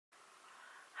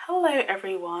Hello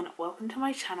everyone, welcome to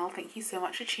my channel. Thank you so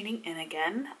much for tuning in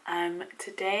again.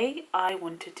 Today I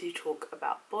wanted to talk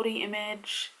about body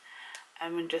image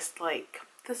and just like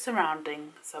the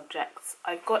surrounding subjects.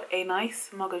 I've got a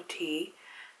nice mug of tea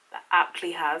that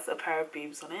aptly has a pair of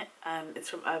boobs on it. It's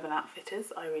from Urban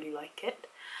Outfitters, I really like it.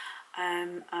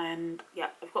 And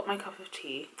yeah, I've got my cup of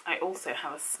tea. I also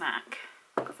have a snack.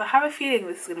 So I have a feeling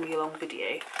this is going to be a long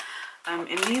video. And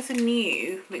these are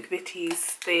new McVitie's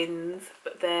thins,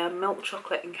 but they're milk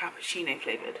chocolate and cappuccino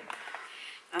flavoured.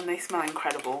 And they smell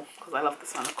incredible because I love the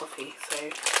smell of coffee. So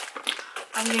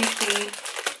I'm going to be,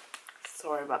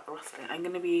 sorry about the rustling, I'm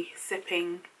going to be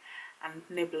sipping and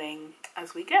nibbling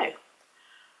as we go.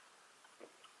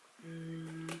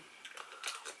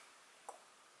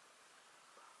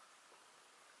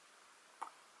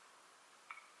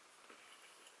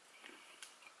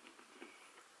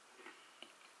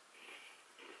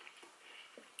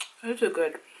 Those are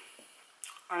good.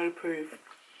 I approve.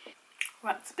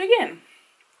 Let's begin.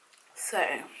 So,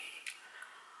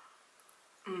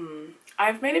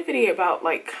 I've made a video about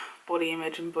like body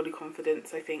image and body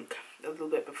confidence, I think, a little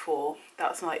bit before.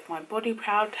 That's like my body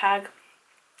proud tag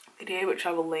video, which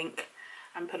I will link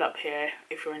and put up here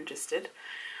if you're interested.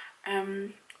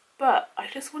 But I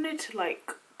just wanted to like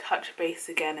touch base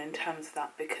again in terms of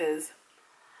that because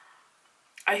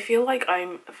I feel like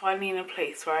I'm finally in a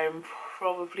place where I'm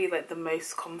probably like the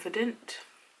most confident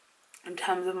in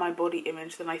terms of my body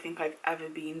image than I think I've ever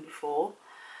been before.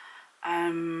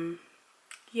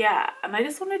 Yeah, and I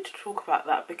just wanted to talk about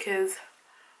that because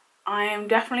I am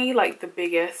definitely like the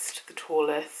biggest, the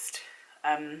tallest,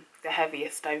 the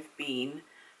heaviest I've been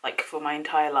like for my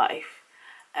entire life.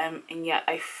 And yet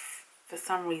for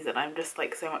some reason I'm just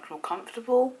like so much more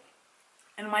comfortable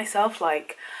in myself.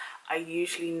 Like I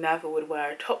usually never would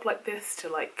wear a top like this to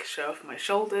like show off my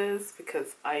shoulders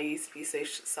because I used to be so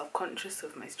self-conscious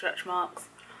of my stretch marks.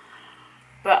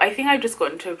 But I think I've just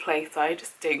gotten to a place where I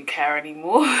just don't care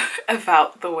anymore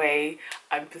about the way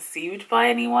I'm perceived by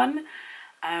anyone.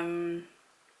 I'm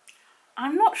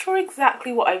not sure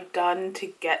exactly what I've done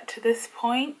to get to this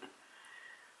point.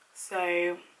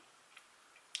 So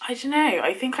I don't know,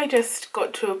 I think I just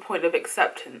got to a point of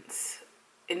acceptance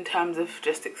in terms of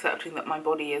just accepting that my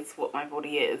body is what my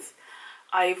body is.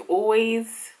 I've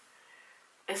always,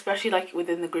 especially like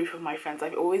within the group of my friends,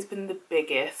 I've always been the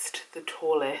biggest, the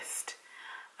tallest,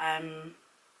 and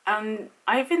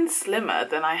I've been slimmer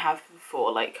than I have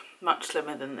before, like much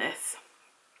slimmer than this,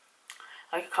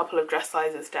 like a couple of dress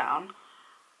sizes down.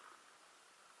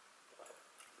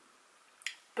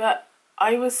 But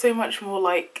I was so much more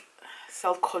like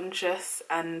self-conscious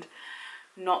and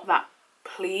not that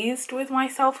pleased with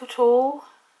myself at all,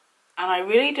 and I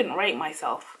really didn't rate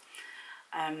myself.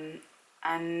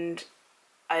 And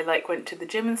I like went to the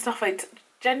gym and stuff. I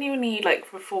genuinely,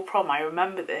 like before prom, I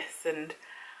remember this, and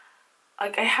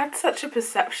like I had such a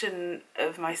perception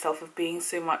of myself of being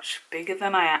so much bigger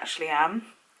than I actually am.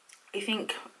 I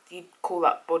think you'd call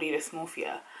that body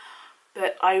dysmorphia.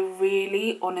 But I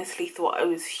really honestly thought I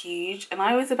was huge, and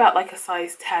I was about like a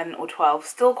size 10 or 12,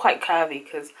 still quite curvy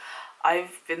because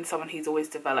I've been someone who's always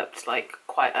developed like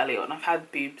quite early on. I've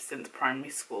had boobs since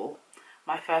primary school.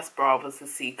 My first bra was a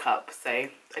C cup, so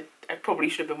I probably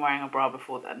should have been wearing a bra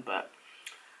before then, but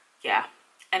yeah.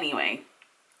 Anyway,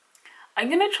 I'm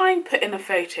going to try and put in a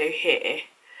photo here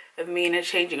of me in a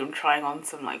changing room trying on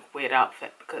some like weird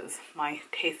outfit because my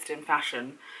taste in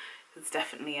fashion has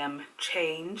definitely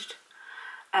changed.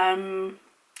 But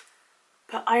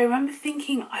I remember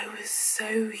thinking I was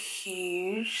so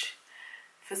huge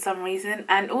for some reason,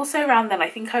 and also around then I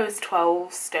think I was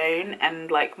 12 stone and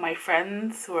like my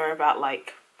friends were about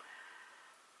like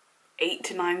 8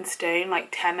 to 9 stone, like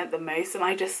 10 at the most, and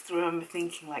I just remember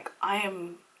thinking like I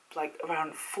am like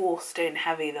around 4 stone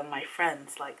heavier than my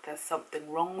friends, like there's something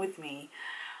wrong with me,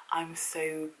 I'm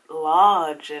so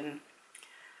large. And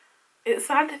it's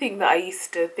sad to think that I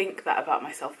used to think that about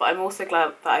myself, but I'm also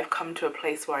glad that I've come to a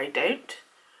place where I don't.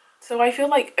 So I feel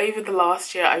like over the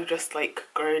last year I've just like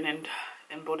grown in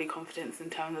body confidence in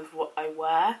terms of what I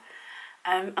wear.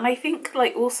 And I think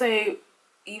like also,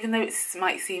 even though it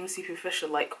might seem superficial,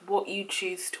 like what you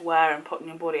choose to wear and put on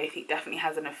your body I think definitely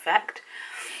has an effect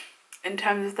in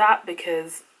terms of that,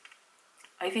 because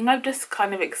I think I've just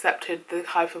kind of accepted the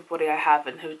type of body I have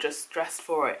and have just dressed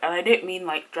for it. And I don't mean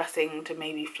like dressing to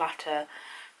maybe flatter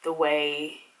the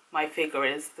way my figure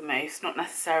is the most, not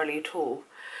necessarily at all,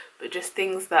 but just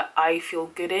things that I feel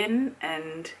good in,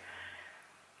 and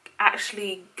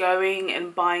actually going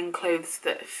and buying clothes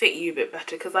that fit you a bit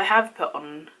better, because I have put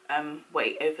on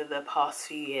weight over the past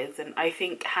few years, and I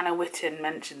think Hannah Whitton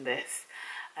mentioned this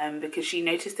because she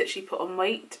noticed that she put on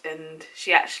weight, and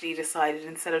she actually decided,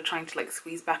 instead of trying to like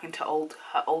squeeze back into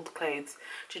her old clothes,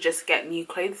 to just get new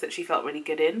clothes that she felt really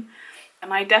good in.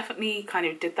 And I definitely kind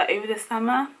of did that over this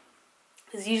summer,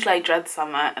 because usually I dread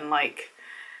summer, and like,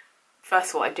 first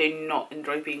of all, I do not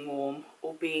enjoy being warm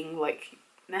or being like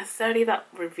necessarily that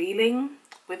revealing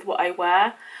with what I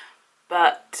wear.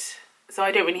 But so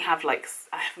I don't really have like,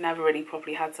 I have never really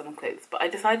properly had summer clothes, but I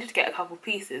decided to get a couple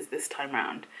pieces this time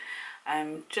round,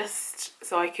 just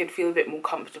so I could feel a bit more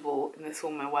comfortable in this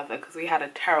warmer weather, because we had a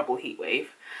terrible heat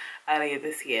wave earlier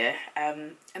this year,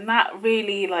 and that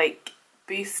really like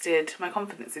boosted my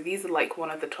confidence. So these are like one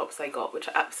of the tops I got, which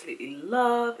I absolutely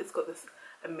love. It's got this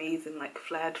amazing like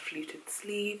flared fluted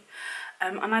sleeve,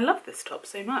 and I love this top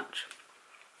so much.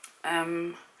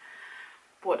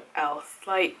 What else?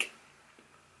 Like,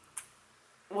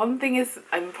 one thing is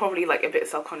I'm probably like a bit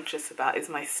self-conscious about is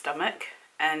my stomach,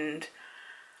 and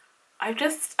I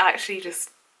just actually just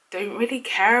don't really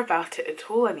care about it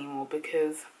at all anymore,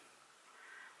 because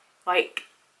like,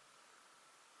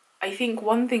 I think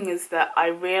one thing is that I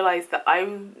realised that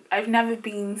I've never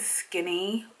been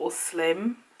skinny or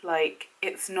slim. Like,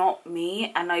 it's not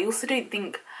me, and I also don't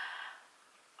think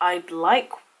I'd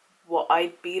like what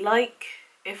I'd be like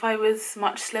if I was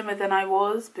much slimmer than I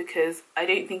was, because I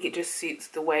don't think it just suits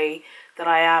the way that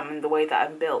I am and the way that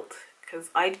I'm built. Because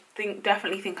I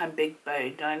definitely think I'm big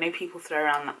boned, and I know people throw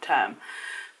around that term,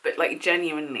 but like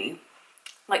genuinely,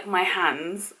 like my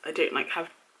hands, I don't like have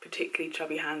particularly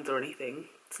chubby hands or anything.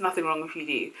 It's nothing wrong if you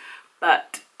do,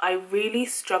 but I really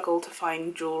struggle to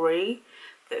find jewellery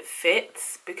that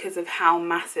fits because of how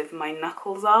massive my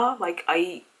knuckles are. Like,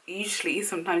 I usually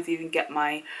sometimes even get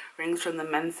my rings from the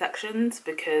men's sections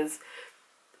because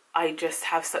I just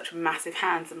have such massive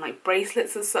hands, and like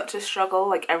bracelets are such a struggle.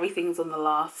 Like, everything's on the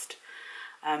last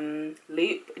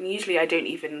loop, and usually I don't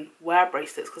even wear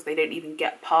bracelets because they don't even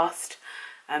get past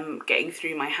getting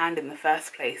through my hand in the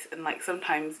first place. And like,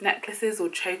 sometimes necklaces or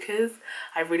chokers,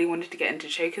 I really wanted to get into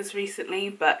chokers recently,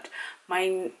 but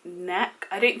my neck,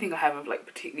 I don't think I have a like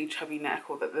particularly chubby neck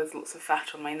or that there's lots of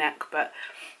fat on my neck, but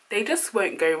they just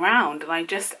won't go round, and I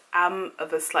just am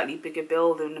of a slightly bigger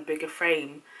build and a bigger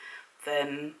frame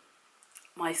than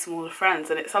my smaller friends,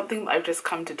 and it's something that I've just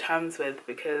come to terms with,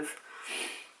 because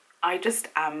I just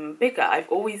am bigger. I've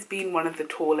always been one of the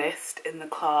tallest in the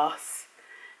class,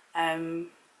 and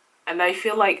I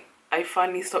feel like I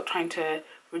finally stopped trying to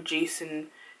reduce and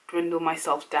dwindle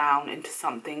myself down into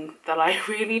something that I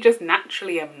really just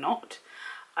naturally am not.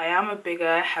 I am a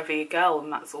bigger, heavier girl,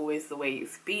 and that's always the way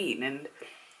it's been, and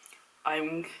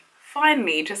I'm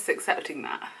finally just accepting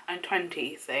that. I'm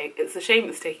 20, so it's a shame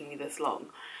it's taking me this long,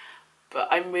 but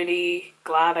I'm really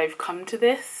glad I've come to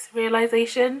this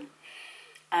realisation.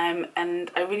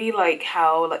 And I really like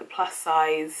how like plus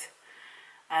size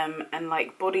and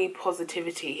like body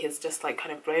positivity has just like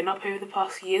kind of blown up over the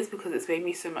past few years, because it's made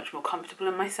me so much more comfortable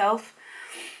in myself.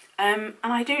 And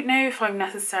I don't know if I'm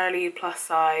necessarily plus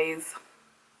size.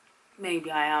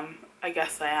 Maybe I am. I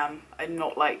guess I am. I'm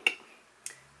not like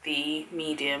the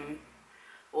medium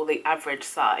or the average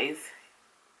size,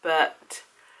 but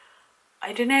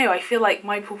I don't know, I feel like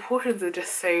my proportions are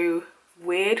just so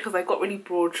weird, because I've got really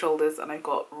broad shoulders and I've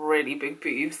got really big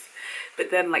boobs,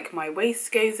 but then like my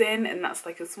waist goes in, and that's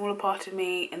like a smaller part of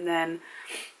me, and then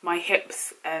my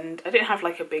hips, and I don't have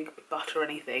like a big butt or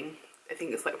anything, I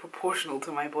think it's like proportional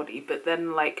to my body, but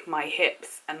then like my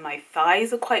hips and my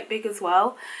thighs are quite big as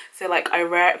well, so like I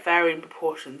vary in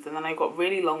proportions, and then I've got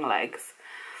really long legs.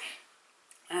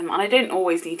 And I don't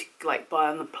always need to like buy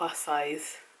on the plus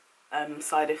size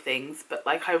side of things, but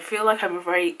like I feel like I'm a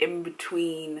very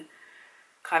in-between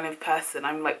kind of person.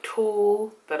 I'm like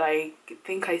tall, but I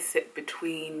think I sit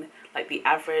between like the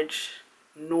average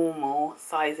normal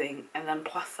sizing and then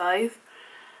plus size.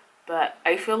 But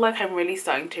I feel like I'm really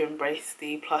starting to embrace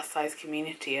the plus size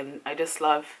community, and I just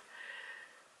love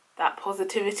that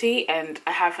positivity. And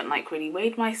I haven't like really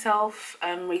weighed myself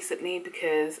recently,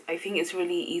 because I think it's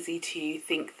really easy to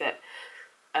think that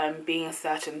being a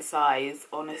certain size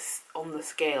on the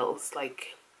scales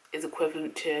like is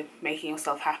equivalent to making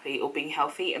yourself happy or being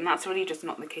healthy, and that's really just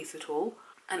not the case at all.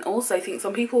 And also I think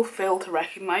some people fail to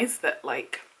recognize that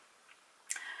like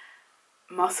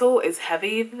muscle is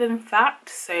heavier than fat,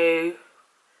 so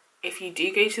if you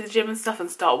do go to the gym and stuff and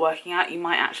start working out, you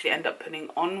might actually end up putting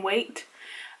on weight.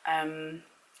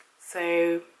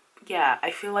 So yeah,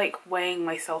 I feel like weighing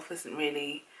myself isn't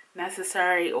really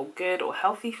necessary or good or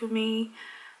healthy for me,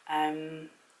 and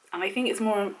I think it's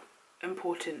more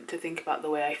important to think about the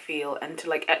way I feel and to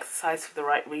like exercise for the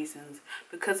right reasons,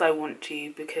 because I want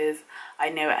to, because I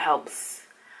know it helps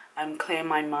clear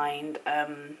my mind,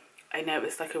 I know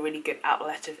it's like a really good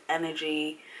outlet of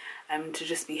energy, to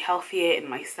just be healthier in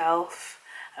myself,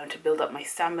 to build up my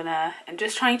stamina, and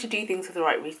just trying to do things for the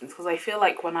right reasons. Because I feel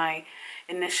like when I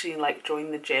initially like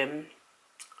joined the gym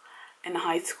in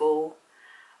high school,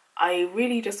 I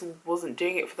really just wasn't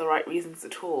doing it for the right reasons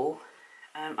at all.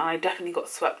 And I definitely got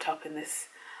swept up in this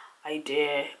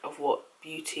idea of what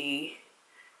beauty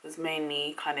was,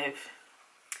 mainly kind of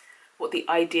what the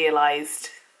idealized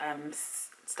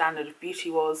standard of beauty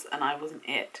was, and I wasn't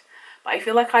it. But I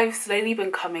feel like I've slowly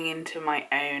been coming into my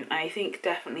own. I think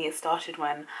definitely it started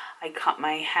when I cut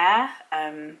my hair,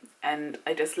 and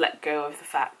I just let go of the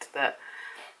fact that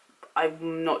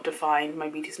I'm not defined, my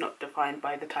beauty's not defined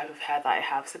by the type of hair that I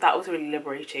have. So that was really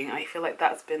liberating. I feel like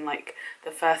that's been like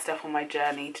the first step on my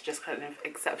journey to just kind of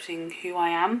accepting who I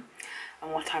am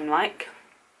and what I'm like.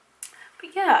 But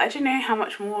yeah, I don't know how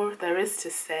much more there is to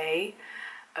say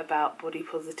about body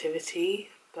positivity,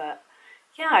 but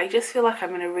yeah, I just feel like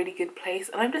I'm in a really good place,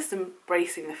 and I'm just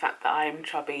embracing the fact that I am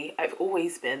chubby. I've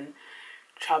always been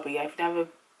chubby. I've never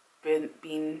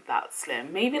been that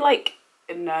slim. Maybe like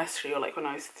in nursery, or like when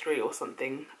I was 3 or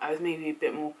something, I was maybe a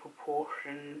bit more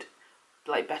proportioned,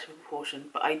 like better proportioned,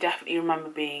 but I definitely remember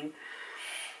being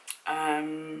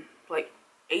like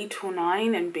 8 or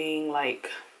 9 and being like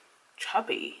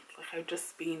chubby. Like I've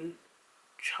just been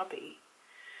chubby.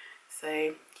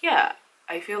 So yeah,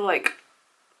 I feel like,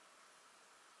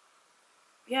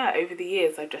 yeah, over the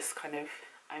years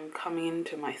I'm coming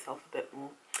into myself a bit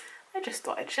more. I just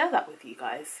thought I'd share that with you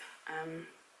guys.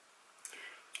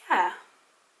 Yeah,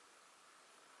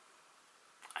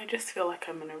 I just feel like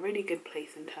I'm in a really good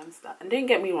place in terms of that. And don't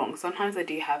get me wrong, sometimes I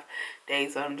do have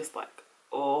days where I'm just like,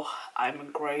 oh, I'm a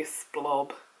gross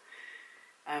blob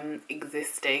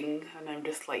existing, and I'm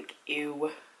just like,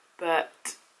 ew.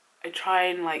 But I try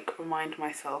and like remind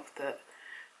myself that,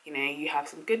 you know, you have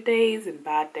some good days and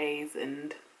bad days,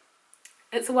 and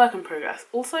it's a work in progress.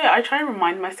 Also, I try and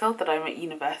remind myself that I'm at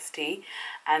university,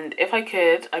 and if I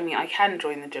could, I mean, I can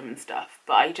join the gym and stuff,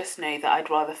 but I just know that I'd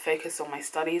rather focus on my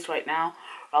studies right now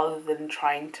rather than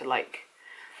trying to like,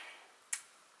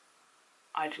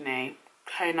 I don't know,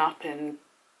 tone up and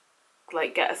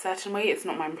like get a certain weight. It's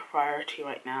not my priority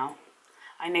right now.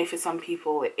 I know for some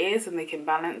people it is, and they can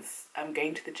balance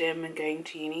going to the gym and going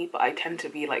to uni, but I tend to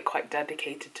be like quite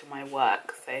dedicated to my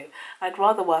work, so I'd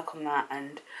rather work on that.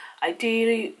 And I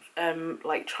do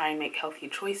like try and make healthier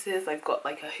choices. I've got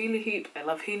like a hula hoop. I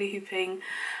love hula hooping.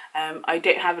 I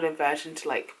don't have an aversion to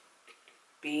like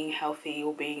being healthy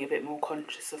or being a bit more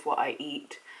conscious of what I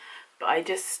eat, but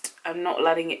I'm not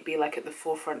letting it be like at the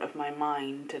forefront of my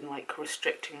mind and like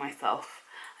restricting myself.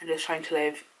 I'm just trying to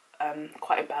live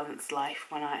quite a balanced life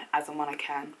as and when I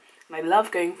can. And I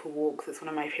love going for walks. It's one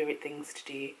of my favourite things to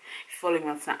do. If you follow me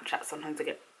on Snapchat, sometimes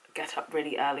I get up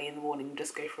really early in the morning and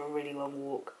just go for a really long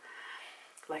walk,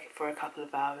 like for a couple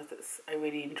of hours. I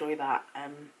really enjoy that.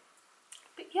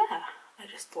 But yeah, I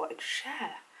just thought I'd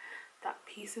share that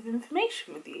piece of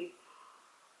information with you.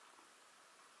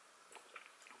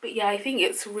 But yeah, I think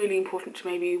it's really important to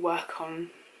maybe work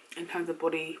on, in terms of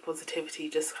body positivity,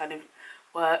 just kind of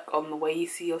work on the way you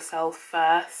see yourself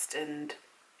first, and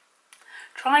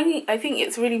I think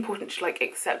it's really important to like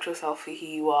accept yourself for who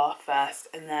you are first,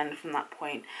 and then from that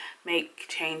point make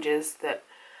changes that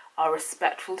are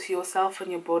respectful to yourself and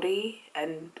your body,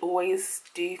 and always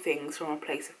do things from a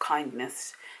place of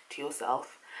kindness to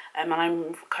yourself. And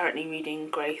I'm currently reading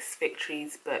Grace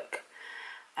Victory's book,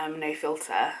 No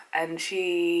Filter, and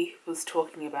she was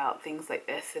talking about things like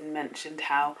this and mentioned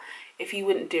how if you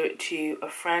wouldn't do it to a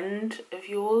friend of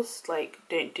yours, like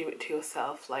don't do it to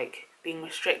yourself, like being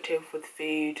restrictive with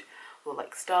food, or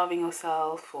like starving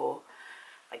yourself, or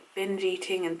like binge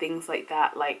eating and things like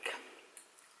that. Like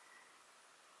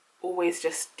always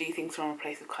just do things from a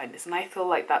place of kindness, and I feel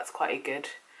like that's quite a good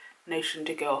notion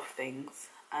to go off things.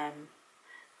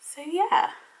 So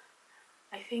yeah,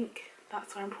 I think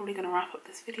that's where I'm probably going to wrap up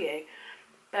this video.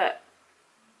 But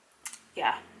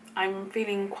yeah, I'm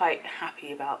feeling quite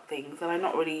happy about things, and I'm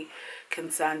not really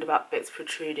concerned about bits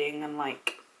protruding and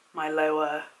like the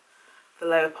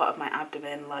lower part of my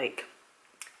abdomen. Like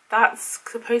that's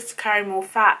supposed to carry more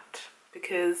fat,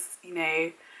 because you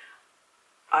know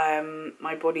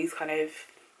my body's kind of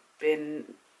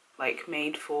been like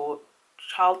made for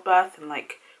childbirth and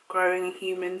like growing a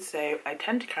human, so I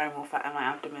tend to carry more fat in my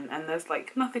abdomen, and there's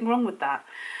like nothing wrong with that.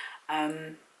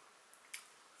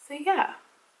 So yeah,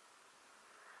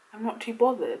 I'm not too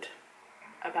bothered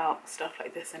about stuff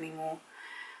like this anymore.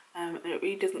 It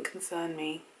really doesn't concern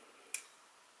me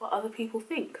what other people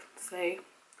think. So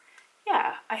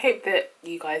yeah, I hope that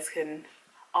you guys can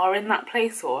are in that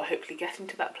place or hopefully getting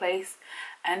to that place.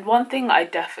 And one thing I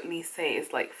definitely say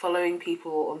is like following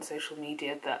people on social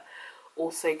media that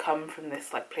also come from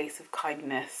this like place of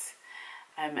kindness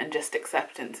and just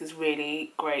acceptance is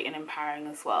really great and empowering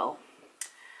as well.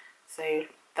 So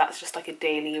that's just like a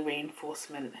daily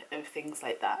reinforcement of things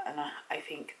like that, and I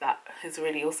think that has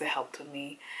really also helped on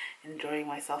me enjoying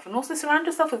myself. And also surround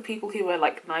yourself with people who are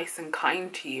like nice and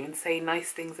kind to you and say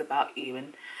nice things about you,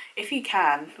 and if you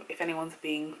can, if anyone's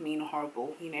being mean or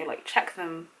horrible, you know, like check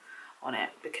them on it,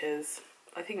 because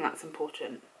I think that's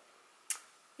important.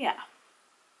 Yeah,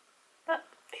 but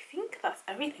I think that's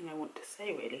everything I want to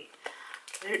say really.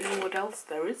 I don't know what else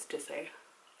there is to say.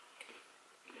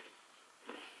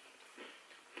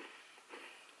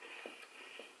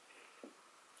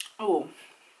 Oh,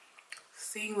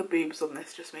 seeing the boobs on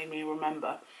this just made me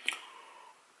remember.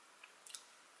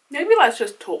 Maybe let's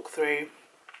just talk through,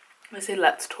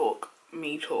 let's talk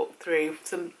through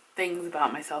some things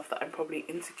about myself that I'm probably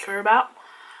insecure about.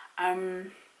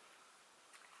 One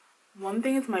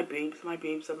thing is my boobs. My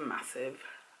boobs are massive,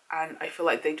 and I feel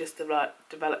like they just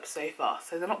develop so fast,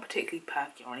 so they're not particularly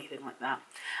perky or anything like that.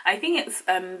 I think it's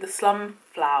the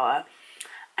Slumflower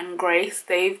and Grace,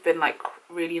 they've been like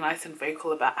really nice and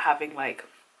vocal about having like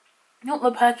not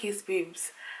the perkiest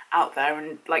boobs out there,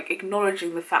 and like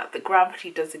acknowledging the fact that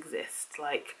gravity does exist.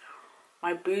 Like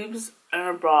my boobs in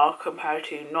a bra compared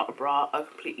to not a bra are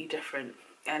completely different,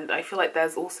 and I feel like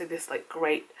there's also this like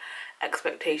great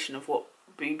expectation of what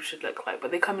boobs should look like,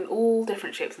 but they come in all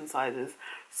different shapes and sizes.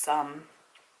 Some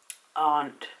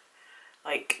aren't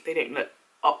like, they don't look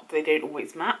up, they don't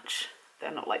always match,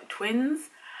 they're not like twins.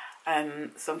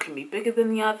 Some can be bigger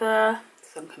than the other,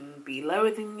 some can be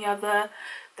lower than the other.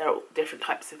 There are different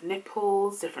types of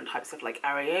nipples, different types of like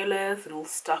areolas and all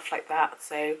stuff like that.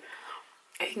 So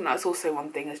I think that's also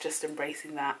one thing, is just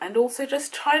embracing that, and also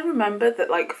just try and remember that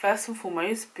like first and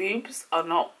foremost, boobs are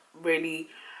not really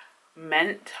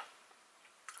meant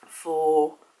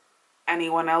for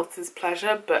anyone else's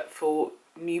pleasure, but for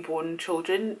newborn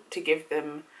children, to give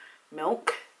them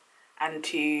milk and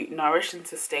to nourish and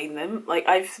sustain them. Like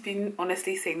I've been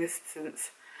honestly saying this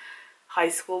since high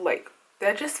school, like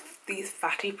they're just these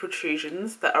fatty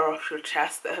protrusions that are off your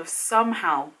chest that have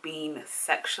somehow been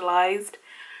sexualized,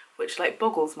 which like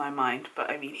boggles my mind, but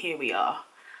I mean here we are,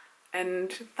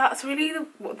 and that's really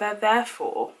what they're there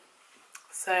for.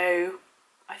 So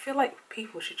I feel like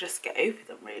people should just get over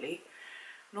them really.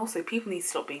 And also people need to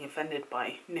stop being offended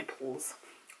by nipples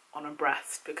on a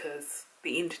breast, because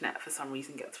the internet for some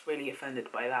reason gets really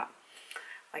offended by that.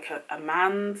 Like a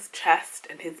man's chest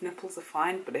and his nipples are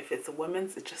fine, but if it's a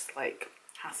woman's, it just like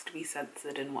has to be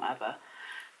censored and whatever.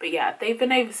 But yeah, they've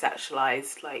been over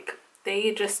sexualized, like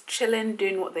they're just chilling,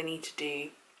 doing what they need to do.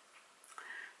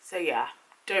 So yeah,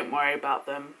 don't worry about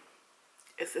them.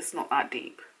 It's not that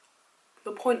deep.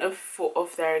 The point of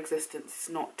their existence is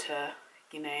not to,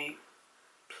 you know,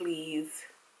 please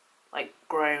like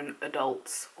grown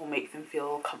adults or make them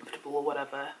feel comfortable or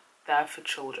whatever. They're for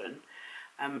children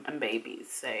and babies.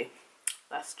 So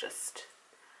let's just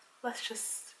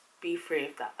be free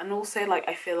of that. And also like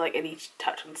I feel like I need to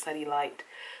touch on cellulite,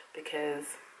 because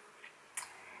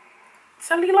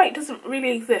cellulite doesn't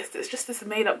really exist. It's just this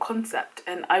made up concept.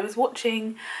 And I was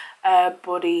watching a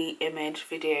body image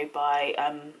video by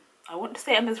I want to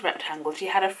say Emma's Rectangle. She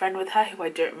had a friend with her who I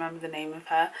don't remember the name of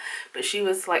her, but she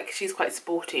was like, she's quite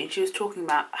sporty, and she was talking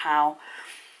about how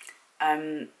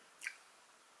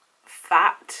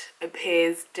fat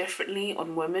appears differently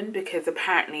on women, because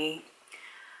apparently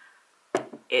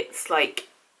it's like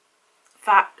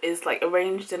fat is like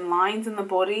arranged in lines in the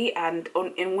body, and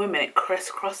in women it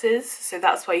crisscrosses, so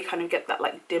that's why you kind of get that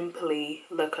like dimply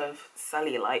look of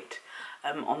cellulite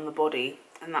on the body,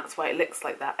 and that's why it looks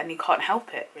like that, and you can't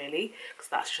help it really, because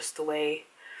that's just the way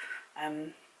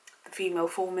the female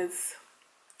form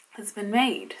has been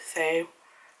made. So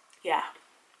yeah,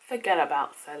 forget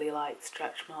about cellulite,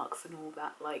 stretch marks and all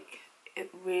that. Like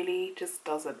it really just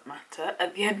doesn't matter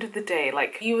at the end of the day.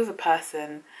 Like you as a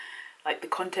person, like the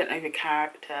content over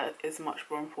character is much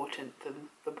more important than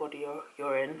the body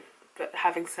you're in. But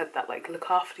having said that, like look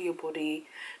after your body,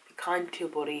 be kind to your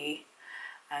body,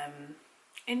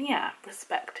 and yeah,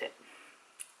 respect it.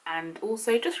 And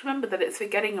also just remember that it's for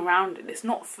getting around, and it's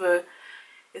not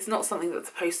something that's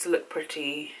supposed to look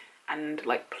pretty and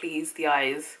like please the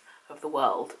eyes of the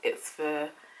world. It's a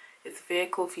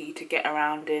vehicle for you to get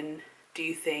around in,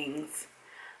 do things.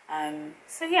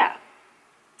 So yeah,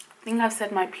 I think I've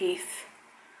said my piece.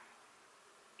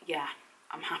 Yeah,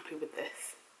 I'm happy with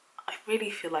this. I really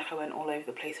feel like I went all over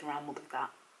the place and rambled with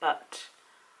that, but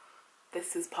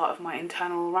this is part of my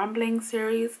internal rambling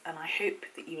series, and I hope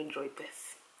that you enjoyed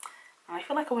this. And I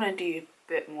feel like I want to do a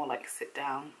bit more like sit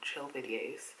down, chill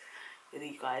videos with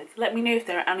you guys. Let me know if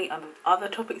there are any other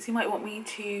topics you might want me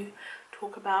to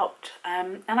talk about.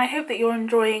 And I hope that you're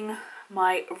enjoying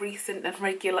my recent and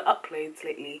regular uploads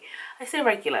lately. I say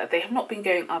regular, they have not been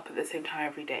going up at the same time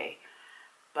every day,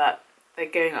 but they're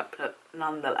going up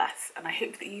nonetheless, and I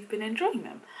hope that you've been enjoying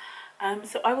them.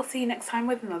 So I will see you next time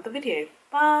with another video.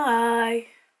 Bye!